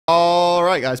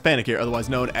Alright guys, Panic here, otherwise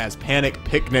known as Panic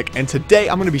Picnic, and today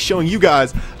I'm going to be showing you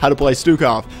guys how to play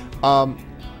Stukov.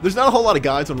 There's not a whole lot of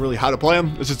guides on really how to play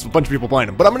him, there's just a bunch of people playing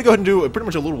him, but I'm going to go ahead and do pretty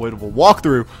much a little bit of a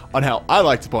walkthrough on how I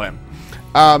like to play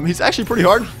him. He's actually pretty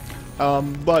hard,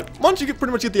 but once you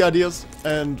pretty much get the ideas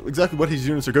and exactly what his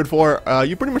units are good for,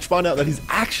 you pretty much find out that he's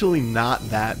actually not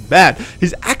that bad.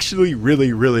 He's actually really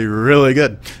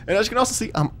good. And as you can also see,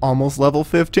 I'm almost level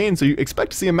 15, so you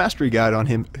expect to see a mastery guide on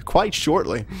him quite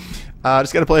shortly.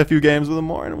 Just got to play a few games with him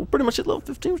more, and we'll pretty much hit level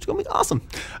 15, which is going to be awesome.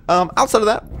 Outside of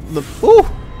that, we're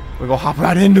going to hop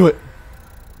right into it.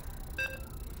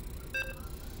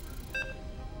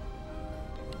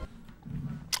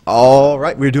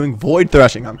 Alright, we're doing Void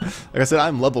Thrashing. Like I said,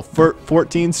 I'm level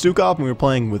 14 Stukov, and we were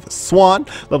playing with Swan.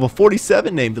 Level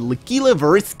 47, named Lakila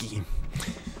Vrisky.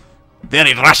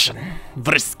 Very Russian.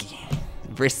 Vrisky.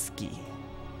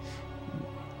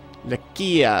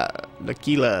 Lakila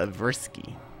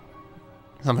Vrisky.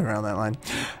 Something around that line.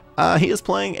 He is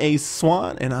playing a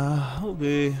Swan, and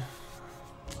I'm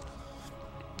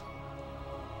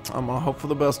gonna hope for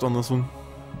the best on this one.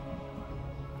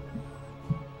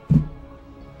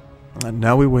 And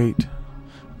now we wait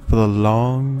for the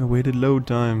long-awaited load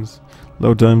times.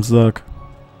 Load times suck.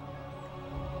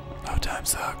 Load times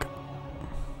suck.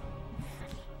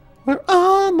 We're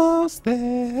almost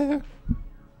there.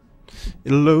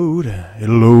 It'll load.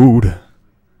 It'll load.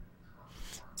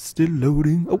 Still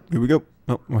loading. Oh, here we go.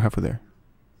 Oh, we're halfway there.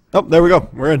 Oh, there we go.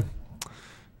 We're in.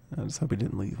 I just hope he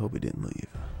didn't leave. Hope he didn't leave.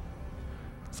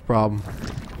 That's the problem.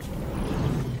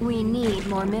 We need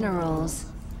more minerals.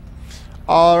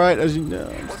 Alright, as you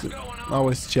know,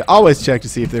 always check to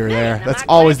see if they're there. That's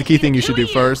always the key thing you should do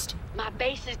first. My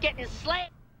base is getting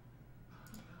slammed.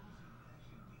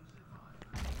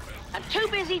 I'm too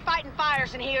busy fighting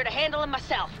fires in here to handle them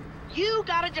myself. You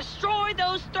gotta destroy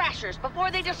those thrashers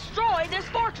before they destroy this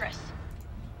fortress.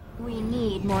 We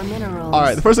need more minerals.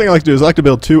 Alright, the first thing I like to do is I like to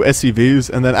build 2 SCVs,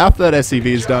 and then after that SCV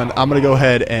is done, I'm going to go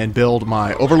ahead and build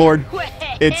my Overlord.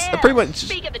 It's pretty much,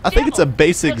 I think it's a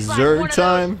basic Zerg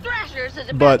time,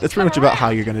 but that's pretty much about how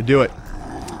you're going to do it.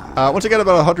 Once I get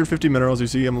about 150 minerals, you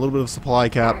see I'm a little bit of supply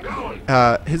cap.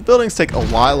 His buildings take a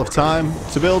while of time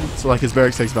to build, so like his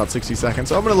barracks takes about 60 seconds,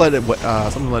 so I'm going to let it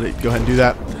go ahead and do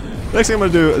that. The next thing I'm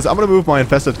going to do is I'm going to move my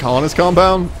infested colonist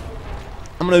compound.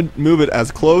 I'm going to move it as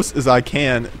close as I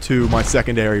can to my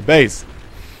secondary base.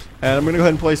 And I'm going to go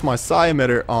ahead and place my psi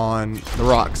emitter on the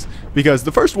rocks. Because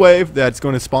the first wave that's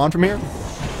going to spawn from here,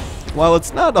 while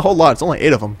it's not a whole lot, it's only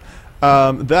 8 of them.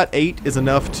 That 8 is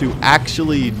enough to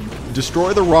actually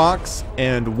destroy the rocks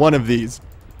and one of these.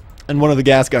 And one of the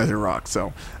gas geyser rocks.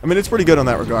 So, I mean, it's pretty good on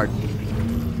that regard.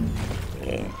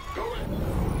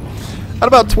 At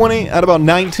about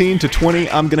 19 to 20,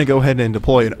 I'm gonna go ahead and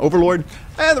deploy an Overlord.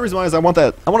 And the reason why is I want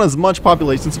as much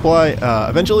population supply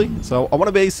eventually. So I want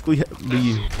to basically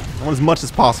I want as much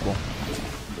as possible.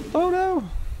 Oh no!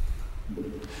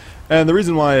 And the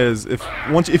reason why is if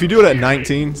you do it at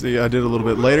 19, see I did it a little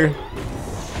bit later.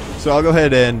 So I'll go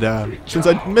ahead and since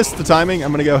I missed the timing,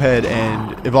 I'm gonna go ahead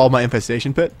and evolve my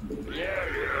infestation pit.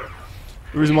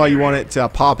 The reason why you want it to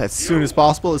pop as soon as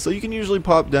possible is so you can usually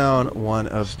pop down one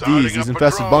of these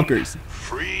infested bunkers.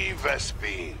 Free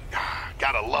Vespine.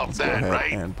 Gotta love Let's that, go ahead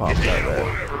right? and pop that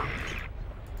there.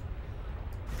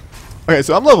 Okay,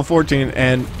 so I'm level 14,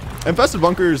 and infested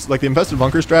bunkers, like the infested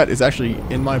bunker strat, is actually,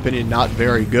 in my opinion, not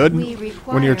very good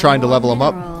when you're trying to level them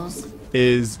up.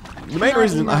 The main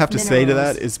reason I have to say to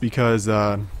that is because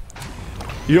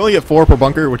you only get 4 per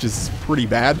bunker, which is pretty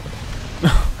bad.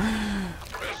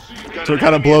 So it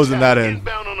kind of blows in that end.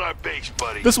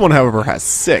 This one, however, has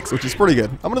 6, which is pretty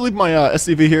good. I'm going to leave my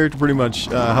SCV here to pretty much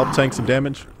help tank some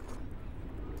damage.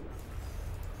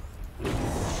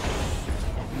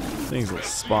 Things will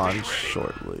spawn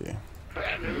shortly.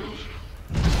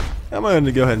 I'm going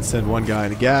to go ahead and send one guy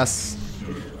into gas.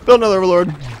 Build another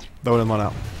Overlord. Throw him on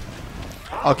out.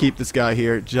 I'll keep this guy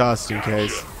here just in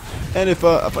case. And if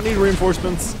I need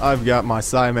reinforcements, I've got my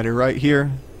psi emitter right here.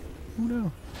 Oh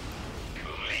no.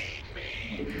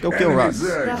 Go kill rocks.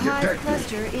 The hive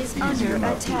cluster is under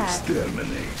attack.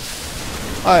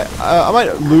 I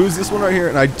might lose this one right here,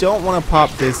 and I don't want to pop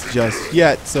this just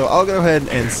yet, so I'll go ahead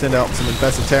and send out some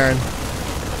infested Terran.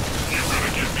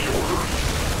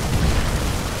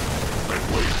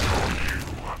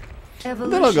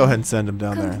 Then I'll go ahead and send them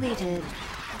down there.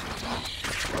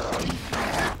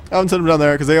 I haven't sent them down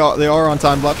there because they are on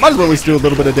time block. Might as well at least do a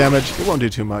little bit of damage. It won't do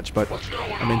too much, but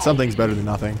I mean something's better than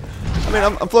nothing. I mean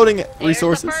I'm floating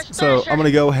resources, so I'm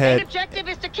gonna go ahead. Objective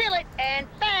is to kill it and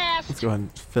fast. Let's go ahead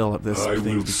and fill up this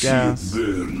thing with gas.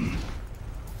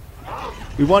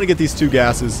 We want to get these 2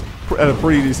 gases at a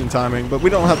pretty decent timing, but we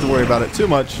don't have to worry about it too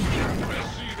much.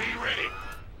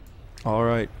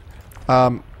 Alright.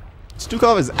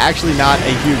 Stukov is actually not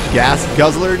a huge gas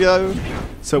guzzler, though,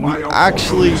 so we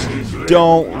actually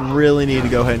don't really need to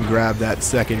go ahead and grab that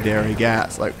secondary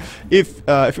gas. Like, if you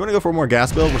want to go for a more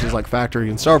gas build, which is like factory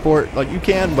and starport, like you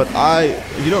can, but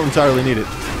you don't entirely need it.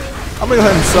 I'm gonna go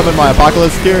ahead and summon my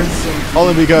Apocalypse here,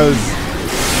 only because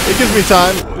it gives me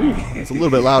time. Ooh, it's a little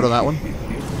bit loud on that one.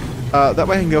 That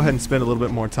way I can go ahead and spend a little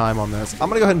bit more time on this. I'm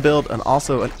gonna go ahead and build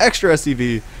also an extra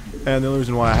SCV, and the only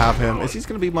reason why I have him is he's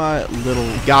gonna be my little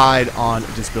guide on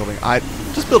just building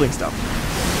stuff.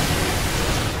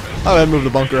 I'll go ahead and move the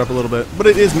bunker up a little bit, but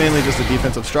it is mainly just a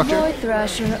defensive structure. Void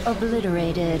Thrasher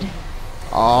obliterated.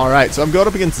 Alright, so I'm going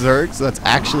up against Zerg, so that's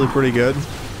actually pretty good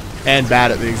and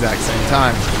bad at the exact same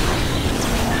time.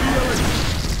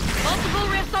 Multiple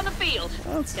rifts on the field.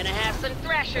 Gonna have some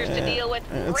thrashers to deal with.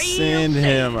 Let's send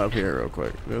him up here real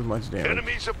quick. There's much damage.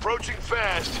 Enemies approaching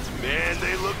fast. Man,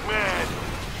 they look mad.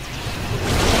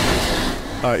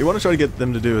 Alright, you want to try to get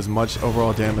them to do as much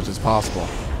overall damage as possible.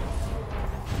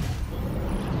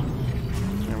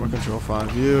 Control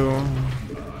 5 view.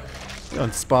 Go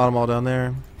and spot them all down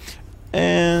there.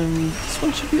 And this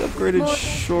one should be upgraded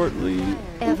shortly.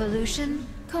 Evolution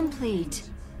complete.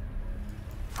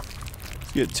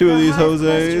 Let's get 2 of these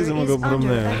Jose's and we'll go put them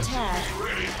there. Attack.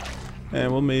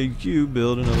 And we'll make you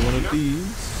build another one of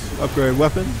these. Upgrade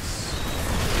weapons.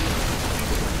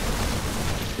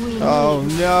 Oh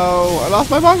no! I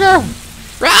lost my bunker!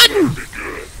 Run!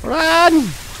 Run!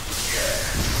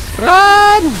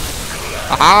 Run!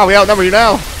 Aha, we outnumber you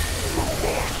now.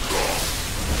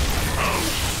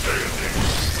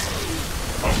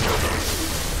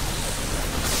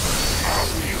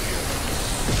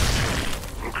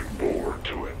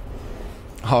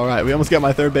 Alright, we almost got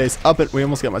my 3rd base up. We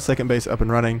almost got my 2nd base up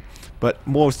and running. But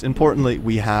most importantly,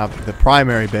 we have the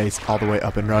primary base all the way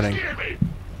up and running.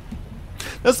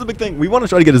 That's the big thing. We want to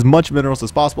try to get as much minerals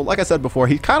as possible. Like I said before,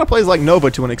 he kind of plays like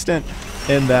Nova to an extent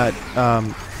in that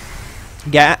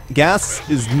gas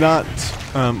is not,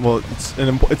 well,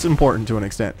 it's important to an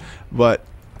extent, but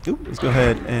let's go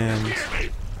ahead and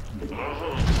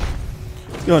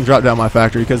drop down my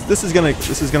factory, because this is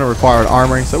gonna require an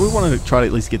armory, so we want to try to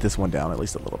at least get this one down at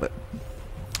least a little bit.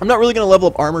 I'm not really gonna level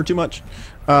up armor too much,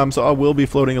 so I will be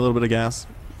floating a little bit of gas.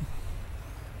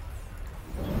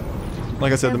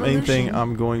 Like I said, the main thing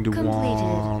I'm going to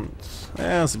want,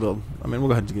 let's build. I mean, we'll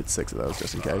go ahead and get 6 of those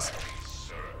just in case.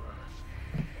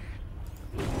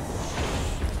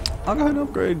 I'll go ahead and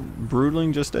upgrade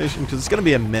Broodling Gestation, because it's going to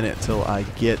be a minute till I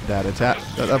get that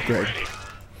upgrade.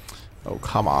 Oh,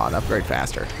 come on, upgrade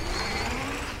faster.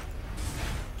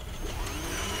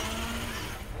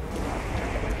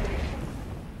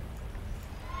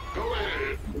 Go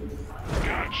ahead.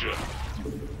 Gotcha.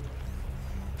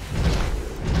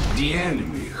 The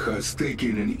enemy has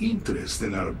taken an interest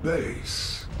in our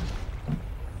base.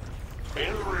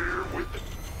 In the rear with the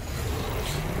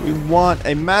We want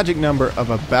a magic number of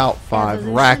about 5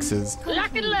 raxes.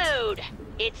 Lock and load.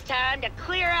 It's time to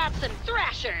clear out some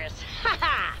thrashers. Ha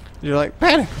ha. You're like,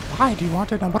 Panic, why do you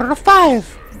want a number of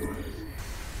 5?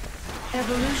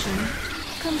 Evolution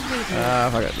completed.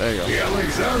 Fuck it, there you go. The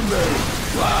Alexander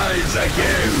flies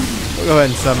again. We'll go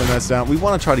ahead and summon this down. We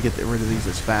want to try to get rid of these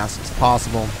as fast as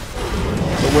possible.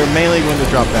 But we're mainly going to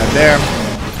drop that there.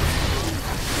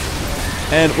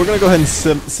 And we're going to go ahead and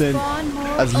send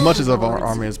as much of our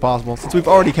army as possible. Since we've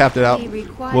already capped it out,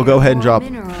 we'll go ahead and drop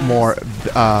more,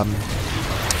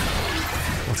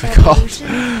 what's it called?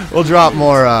 We'll drop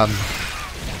more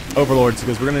overlords,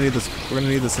 because we're going to need this. We're going to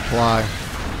need the supply.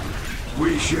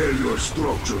 We share your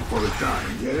structure for a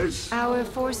time, yes? Our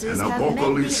forces And have met the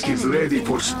Apocalypse is enemy ready in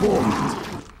for combat.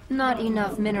 spawn. Not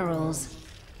enough minerals.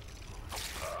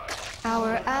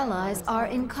 Our allies are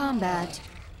in combat.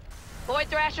 Void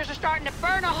Thrashers are starting to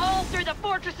burn a hole through the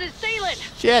fortress's ceiling.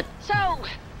 Shit. So,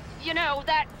 you know,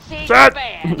 that seems Shit.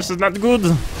 bad. This is not good.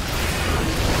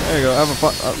 There you go. Have a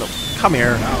fun. No. Come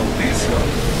here.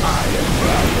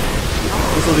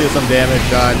 This will do some damage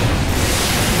done.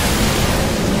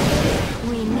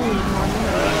 We need more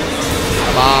minerals.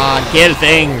 Come on, kill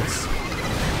things.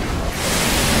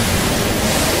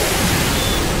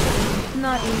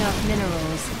 Not enough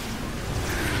minerals.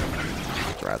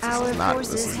 Rats, Our this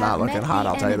forces is not have looking met hot, the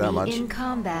I'll tell you that enemy much. in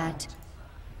combat.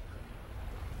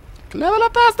 Level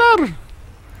up faster!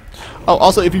 Oh,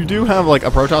 also, if you do have, like, a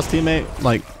Protoss teammate,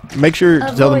 like, make sure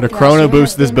to tell them to chrono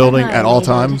boost this building at all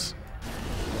times.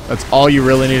 That's all you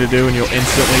really need to do, and you'll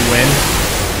instantly win.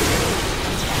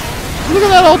 Look at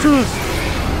that Ultras!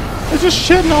 It's just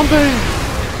shitting all day!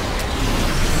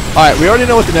 Alright, we already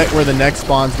know what where the next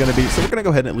spawn's going to be, so we're going to go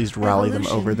ahead and at least rally them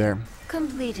over there.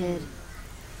 Completed.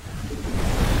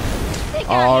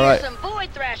 Alright,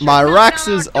 my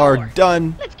raxes are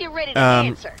done, Let's get ready to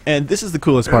answer. and this is the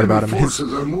coolest part about him.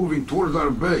 Forces are moving toward our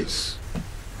base.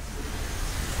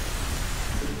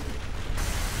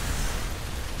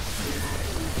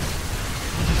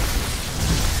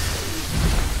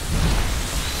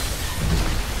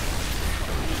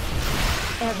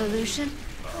 Evolution.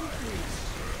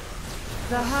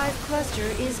 The hive cluster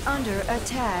is under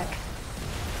attack.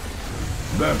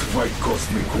 That fight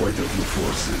cost me quite a few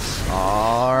forces.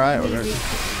 Alright, we're gonna...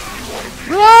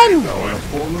 Run! Our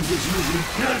opponent is using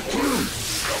cartoons.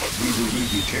 We will need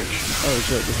detection. Oh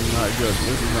shit, this is not good.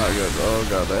 This is not good. Oh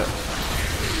god, that.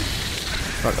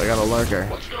 Fuck, I got a lurker.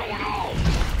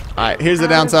 Alright, here's the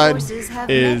downside.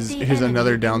 Here's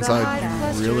another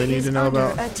downside you really need to know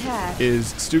about.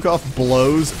 Is Stukov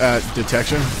blows at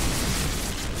detection.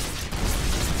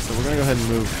 So we're gonna go ahead and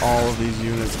move all of these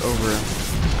units over.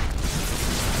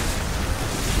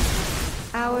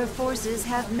 Our forces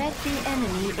have met the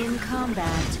enemy in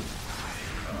combat.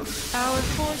 Our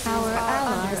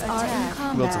allies are in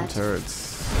combat. Build some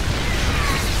turrets.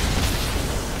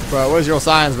 Bro, where's your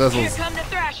science Here vessels? come the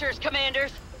Thrashers,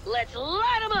 commanders. Let's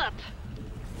light them up.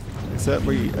 Except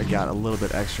we got a little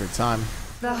bit extra time.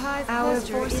 The hive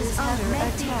cluster is under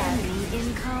attack. The enemy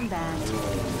in combat.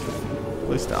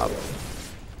 Please stop.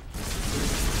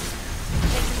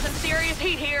 Taking some serious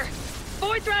heat here.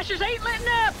 Boy Thrashers ain't letting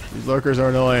up. These lurkers are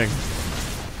annoying.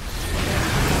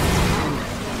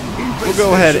 We'll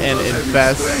go ahead and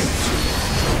infest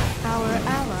Our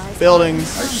allies buildings.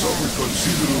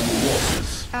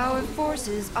 Our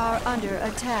forces are under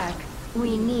attack.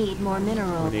 We need more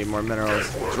minerals. We need more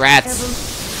minerals. Rats!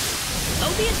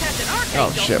 Oh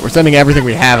Oh shit, we're sending everything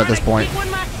we have at this point. One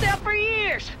myself for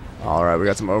years. Alright, we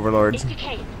got some overlords. If you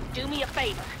can, do me a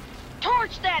favor.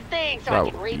 Torch that thing so I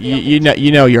Bro, can rebuild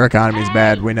you know your economy's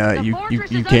bad. We know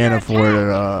you can't afford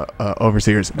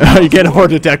overseers. You can't afford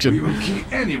We detection. will kill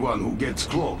anyone who gets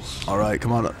close. Alright,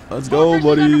 come on. Let's The go,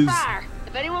 fortress is under buddies. fire.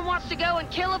 If anyone wants to go and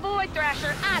kill a Void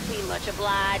Thrasher, I'd be much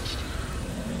obliged.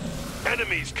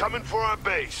 Enemies coming for our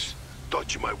base.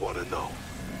 Thought you might want to know.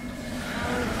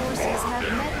 Our forces have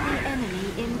met the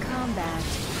enemy in combat.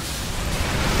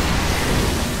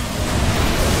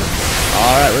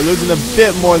 Alright, we're losing a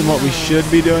bit more than what we should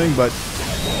be doing, but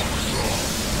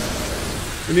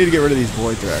we need to get rid of these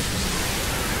Void Thrashers.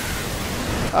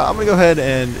 I'm going to go ahead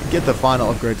and get the final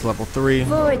upgrade to level 3.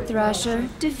 Void Thrasher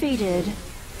defeated.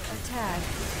 Attack.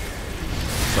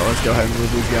 So let's go ahead and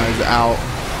move these guys out.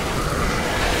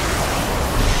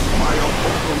 My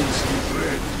opponents is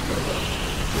ready.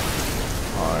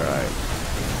 Alright.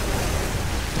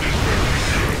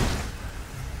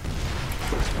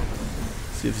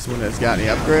 See if this one has got any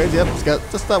upgrades. Yep, it's got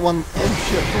just that one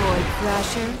ship. Void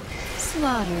Thrasher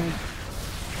slaughtered.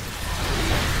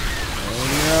 Oh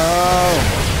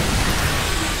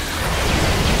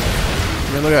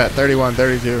no! I mean, look at that, 31,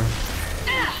 32.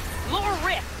 More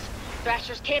rifts.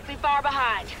 Thrashers can't be far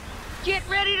behind. Get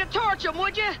ready to torch them,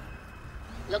 would you?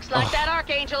 Looks like that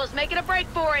Archangel is making a break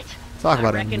for it. Talk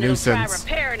about a reckon it'll try nuisance.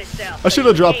 repairing itself, I should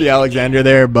have dropped the Alexander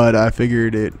there, but I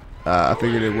figured it. I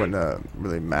figured it wouldn't have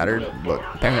really mattered, but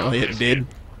apparently it did.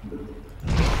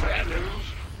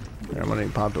 I'm gonna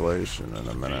need population in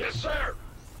a minute. Yes, sir.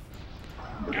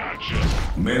 Gotcha.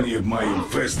 Many of my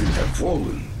infested have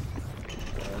fallen.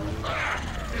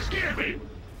 You scared me.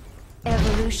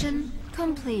 Evolution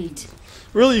complete.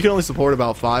 Really, you can only support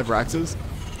about 5 raxes.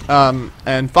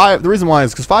 And 5. The reason why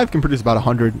is because 5 can produce about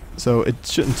 100, so it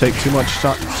shouldn't take too much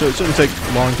time. So it shouldn't take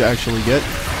long to actually get.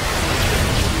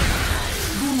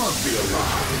 Do not be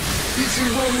alarmed. This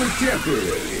is only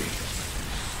temporary.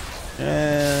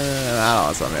 And I don't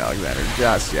want some Alexander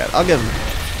just yet. I'll give him.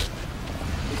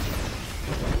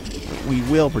 We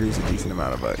will produce a decent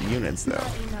amount of units, though.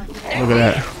 Look at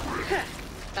that.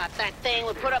 Thought that thing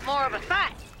would put up more of a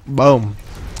fight. Boom.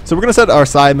 So we're going to set our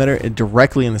side emitter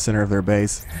directly in the center of their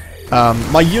base.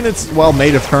 My units, while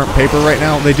made of current paper right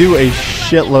now, they do a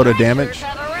shitload of damage.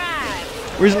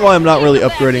 The reason why I'm not really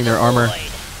upgrading their armor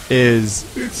is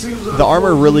the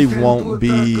armor really won't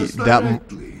be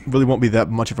that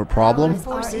much of a problem.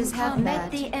 Forces have met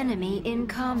the enemy in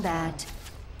combat.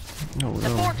 Oh, The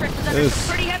no. fortress is under some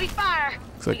pretty heavy fire.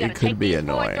 Looks like We it gotta could take be these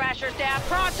annoying. Void Thrashers down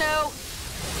pronto.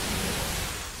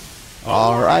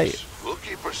 All right. We'll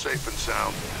keep her safe and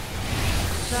sound.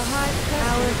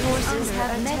 Our forces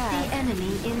have met the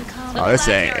enemy in combat. Oh,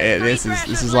 this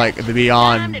is like the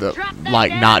beyond the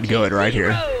not good right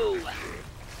here.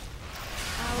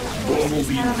 Double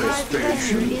the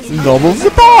infestation. Doubles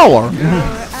the power. Our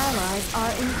allies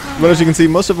are in combat. But as you can see,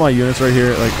 most of my units right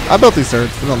here, like, I built these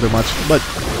turrets, they don't do much, but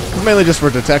it's mainly just for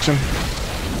detection.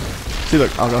 See,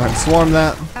 look, I'll go ahead and swarm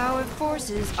that. Our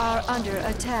forces are under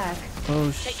attack.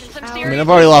 Oh, Taking some I I serious mean, I've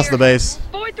already hits lost here. the base.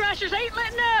 Boy thrashers ain't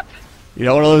letting up. You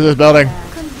don't want to lose this building.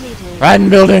 Completed. Right in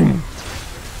building.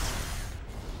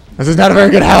 This is not a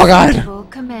very good hell guide. Full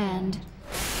command.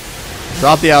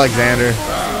 Drop the Alexander.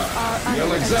 Forces are under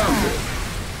Alexander,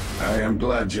 attack. I am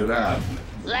glad you're out.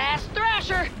 Last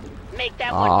thrasher. Make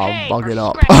that Aw, one pay bug for it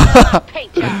up. scratching my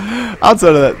paint job.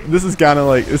 Outside of that, this is kind of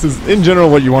like, this is in general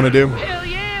what you want to do. Hell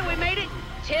yeah, we made it.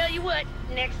 Tell you what,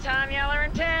 next time y'all are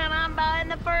in town, I'm buying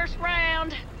the first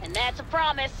round. And that's a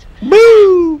promise.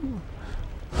 Woo!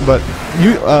 But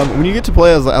you, when you get to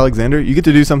play as Alexander, you get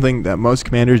to do something that most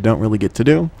commanders don't really get to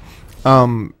do.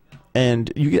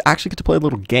 And you actually get to play a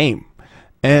little game.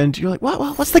 And you're like,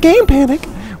 what's the game, Panic?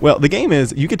 Well, the game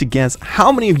is you get to guess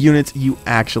how many units you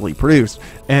actually produced.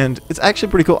 And it's actually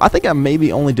pretty cool. I think I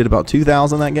maybe only did about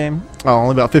 2,000 that game. Oh,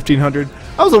 only about 1,500.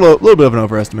 I was a little bit of an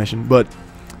overestimation, but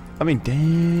I mean,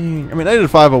 dang. I mean, I did a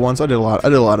 501, so I did a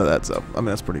lot of that, so I mean,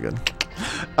 that's pretty good.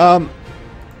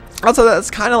 Also,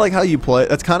 that's kind of like how you play.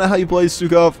 That's kind of how you play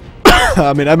Stukov.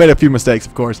 I mean, I made a few mistakes,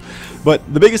 of course, but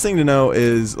the biggest thing to know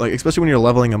is, like, especially when you're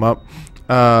leveling them up,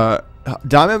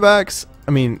 Diamondbacks.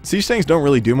 I mean, siege tanks don't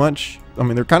really do much. I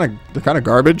mean, they're kind of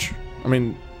garbage. I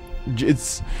mean,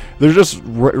 they're just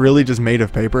really just made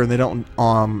of paper, and they don't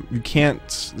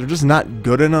they're just not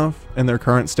good enough in their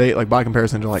current state, like by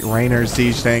comparison to like Rainer's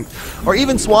siege tank or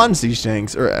even Swan siege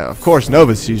tanks, or of course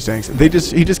Nova's siege tanks. He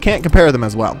just can't compare them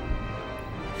as well.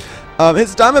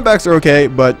 His Diamondbacks are okay,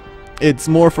 but it's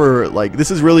more for, like, this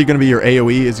is really going to be your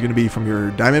AoE is going to be from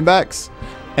your Diamondbacks.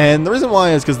 And the reason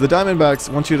why is because the Diamondbacks,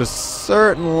 once you at a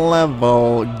certain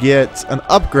level, get an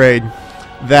upgrade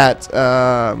that,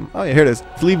 oh yeah, here it is.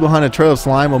 Leave behind a trail of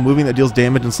slime while moving that deals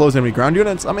damage and slows enemy ground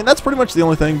units. I mean, that's pretty much the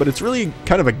only thing, but it's really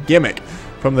kind of a gimmick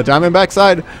from the Diamondback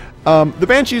side. The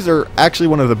Banshees are actually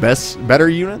one of the better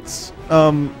units.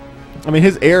 I mean,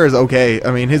 his air is okay.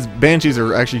 I mean, his Banshees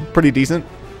are actually pretty decent.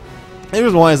 The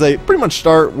reason why is they pretty much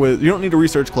start with, you don't need to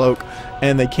research Cloak,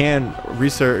 and they can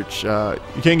research,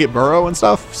 you can get Burrow and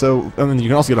stuff, so, and then you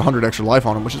can also get 100 extra life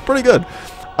on them, which is pretty good.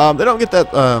 They don't get that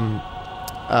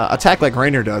attack like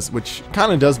Rainer does, which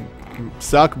kind of does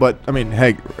suck, but, I mean,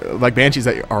 hey, like Banshees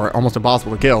that are almost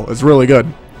impossible to kill. It's really good.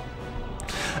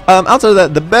 Outside of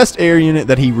that, the best air unit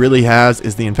that he really has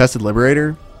is the Infested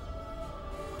Liberator.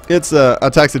 It's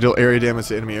attacks that deal area damage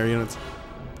to enemy air units.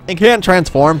 It can't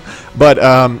transform,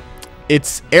 but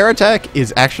its air attack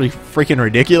is actually freaking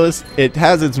ridiculous. It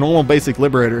has its normal basic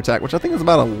Liberator attack, which I think is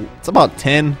about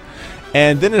 10,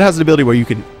 and then it has the ability where you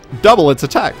can double its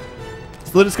attack.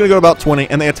 So then it's going to go to about 20,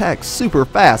 and they attack super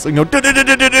fast. So you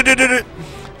go,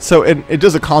 so it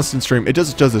does a constant stream. It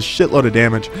just does a shitload of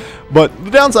damage. But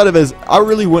the downside of it is I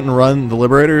really wouldn't run the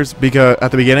Liberators because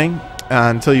at the beginning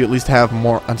until you at least have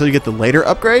more, until you get the later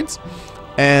upgrades,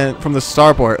 and from the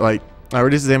starport, like,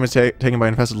 reduces damage taken by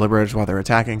infested liberators while they're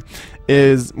attacking.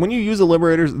 Is when you use the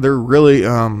liberators, they're really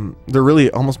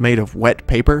almost made of wet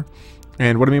paper.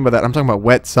 And what I mean by that, I'm talking about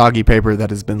wet, soggy paper that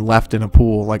has been left in a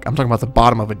pool. Like, I'm talking about the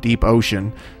bottom of a deep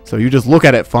ocean. So you just look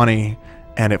at it funny,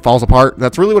 and it falls apart.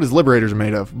 That's really what his liberators are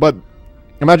made of. But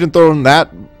imagine throwing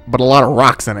that, but a lot of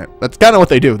rocks in it. That's kind of what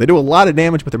they do. They do a lot of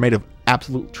damage, but they're made of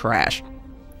absolute trash.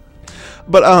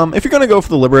 But if you're going to go for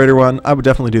the Liberator one, I would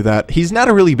definitely do that. He's not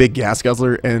a really big gas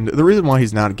guzzler, and the reason why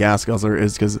he's not a gas guzzler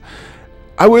is because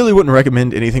I really wouldn't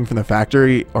recommend anything from the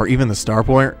factory or even the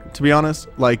starport, to be honest.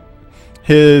 Like,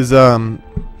 well,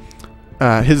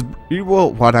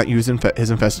 why not use his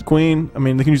Infested Queen? I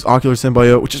mean, they can use Ocular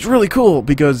Symbiote, which is really cool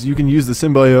because you can use the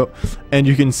Symbiote and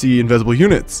you can see invisible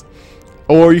units.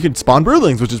 Or you can spawn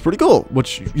Broodlings, which is pretty cool,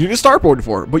 which you need a starport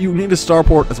for. But you need a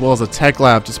starport as well as a tech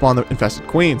lab to spawn the Infested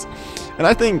Queens. And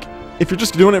I think if you're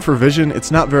just doing it for vision, it's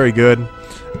not very good.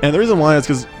 And the reason why is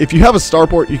because if you have a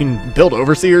starport, you can build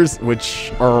Overseers,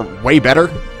 which are way better.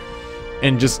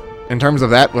 And just in terms of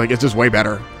that, like, it's just way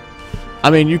better. I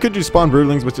mean, you could do spawn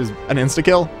Broodlings, which is an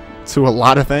insta-kill to a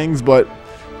lot of things, but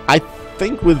I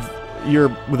think with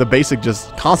a basic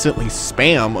just constantly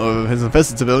spam of his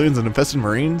infested civilians and infested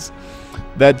marines,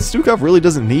 that Stukov really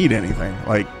doesn't need anything.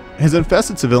 Like, his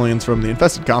infested civilians from the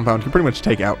infested compound can pretty much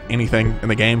take out anything in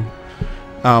the game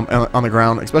on the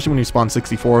ground, especially when you spawn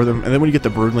 64 of them. And then when you get the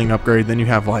Broodling upgrade, then you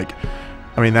have, like,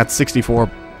 I mean, that's 64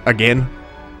 again.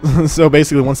 So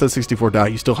basically, once that 64 die,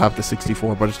 you still have the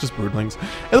 64, but it's just Broodlings.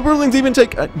 And the Broodlings even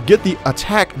get the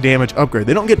attack damage upgrade.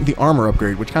 They don't get the armor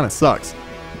upgrade, which kind of sucks.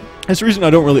 That's the reason I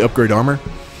don't really upgrade armor.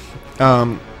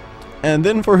 And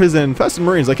then for his infested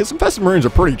marines, like, his infested marines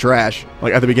are pretty trash.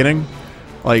 Like, at the beginning,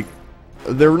 like,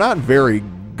 they're not very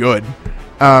good.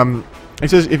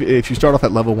 It's just if you start off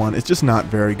at level 1, it's just not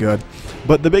very good.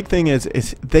 But the big thing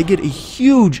is they get a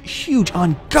huge,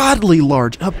 ungodly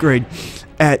large upgrade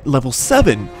at level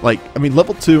 7. Like, I mean,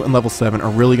 level 2 and level 7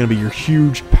 are really going to be your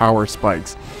huge power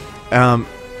spikes.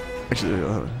 Actually,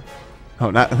 no.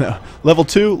 Level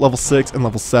 2, level 6, and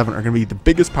level 7 are going to be the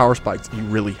biggest power spikes you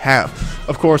really have.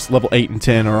 Of course, level 8 and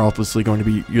 10 are obviously going to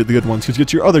be the good ones because you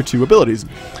get your other 2 abilities.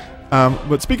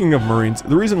 But speaking of Marines,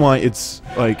 the reason why it's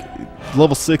like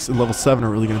level 6 and level 7 are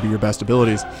really going to be your best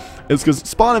abilities is because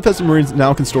spawn infested Marines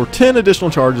now can store 10 additional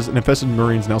charges, and infested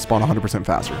Marines now spawn 100%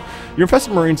 faster. Your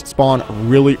infested Marines spawn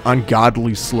really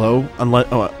ungodly slow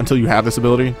until you have this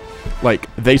ability.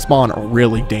 Like, they spawn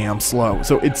really damn slow.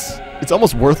 So it's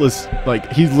almost worthless.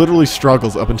 Like, he literally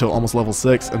struggles up until almost level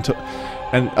 6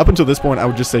 and up until this point I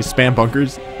would just say spam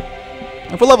bunkers.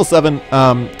 And for level 7,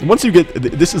 once you get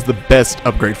this is the best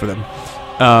upgrade for them.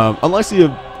 Unless you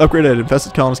upgrade an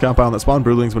infested colonist compound that spawn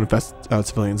broodlings when infested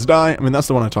civilians die. I mean, that's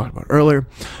the one I talked about earlier.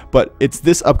 But it's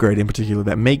this upgrade in particular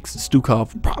that makes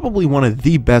Stukov probably one of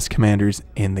the best commanders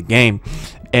in the game.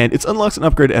 And it unlocks an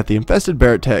upgrade at the infested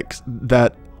barrack techs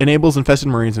that enables infested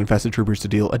Marines and infested troopers to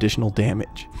deal additional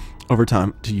damage over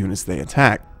time to units they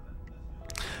attack.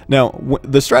 Now,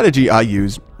 the strategy I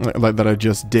use, that I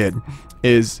just did,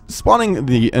 is spawning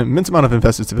the immense amount of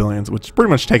infested civilians, which pretty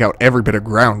much take out every bit of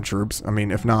ground troops. I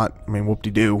mean, if not, I mean,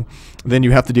 whoop-de-doo. Then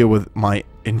you have to deal with my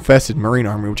infested Marine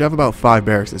army, which I have about 5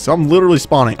 barracks. So I'm literally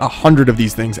spawning 100 of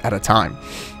these things at a time.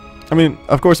 I mean,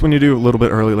 of course, when you do a little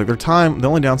bit early, like their time, the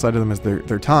only downside to them is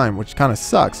their time, which kind of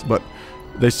sucks, but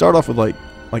they start off with like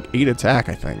 8 attack,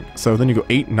 I think. So then you go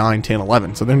 8, 9, 10,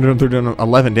 11. So then they're doing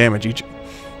 11 damage each.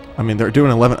 I mean, they're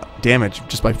doing 11 damage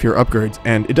just by pure upgrades,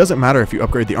 and it doesn't matter if you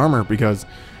upgrade the armor because,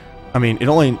 I mean, it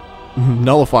only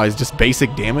nullifies just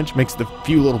basic damage, makes the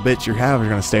few little bits you have are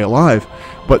going to stay alive.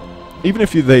 But even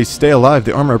if they stay alive,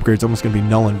 the armor upgrade is almost going to be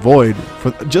null and void,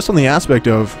 for just on the aspect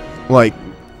of, like,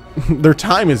 their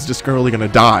time is just really going to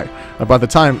die. By the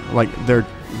time, like, their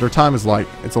time is like,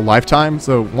 it's a lifetime,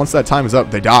 so once that time is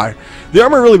up, they die. The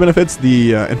armor really benefits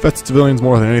the infested civilians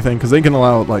more than anything because they can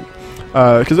allow, like,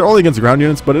 because they're only against ground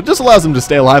units, but it just allows them to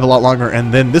stay alive a lot longer,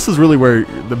 and then this is really where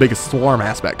the biggest swarm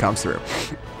aspect comes through.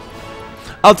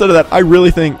 Outside of that, I really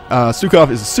think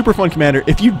Stukov is a super fun commander.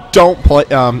 If you don't play,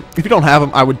 if you don't have him,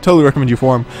 I would totally recommend you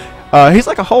for him. He's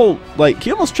like a whole, like,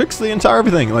 he almost tricks the entire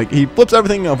everything. Like, he flips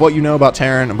everything of what you know about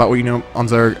Terran, about what you know on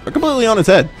Zerg, completely on its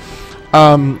head.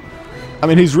 I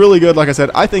mean, he's really good. Like I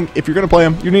said, I think if you're going to play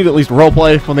him, you need to at least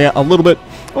roleplay from a little bit.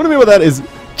 What I mean by that is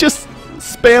just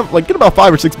spam, like, get about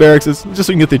 5 or 6 barracks just so you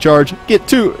can get the charge. Get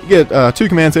two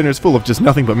command centers full of just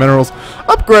nothing but minerals.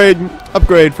 Upgrade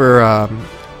for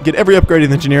get every upgrade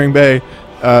in the engineering bay.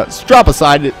 Drop a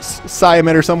side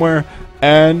emitter somewhere,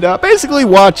 and basically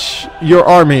watch your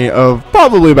army of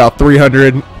probably about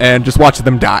 300 and just watch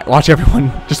them die. Watch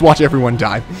everyone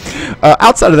die.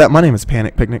 Outside of that, my name is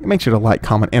Panic Picnic. Make sure to like,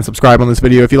 comment, and subscribe on this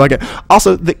video if you like it.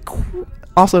 Also,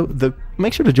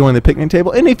 make sure to join the picnic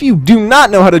table. And if you do not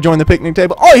know how to join the picnic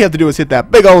table, all you have to do is hit that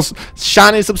big old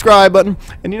shiny subscribe button.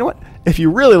 And you know what? If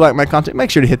you really like my content, make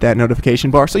sure to hit that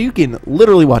notification bar so you can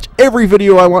literally watch every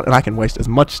video I want, and I can waste as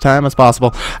much time as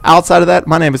possible. Outside of that,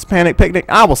 my name is Panic Picnic.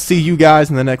 I will see you guys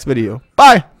in the next video.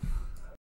 Bye!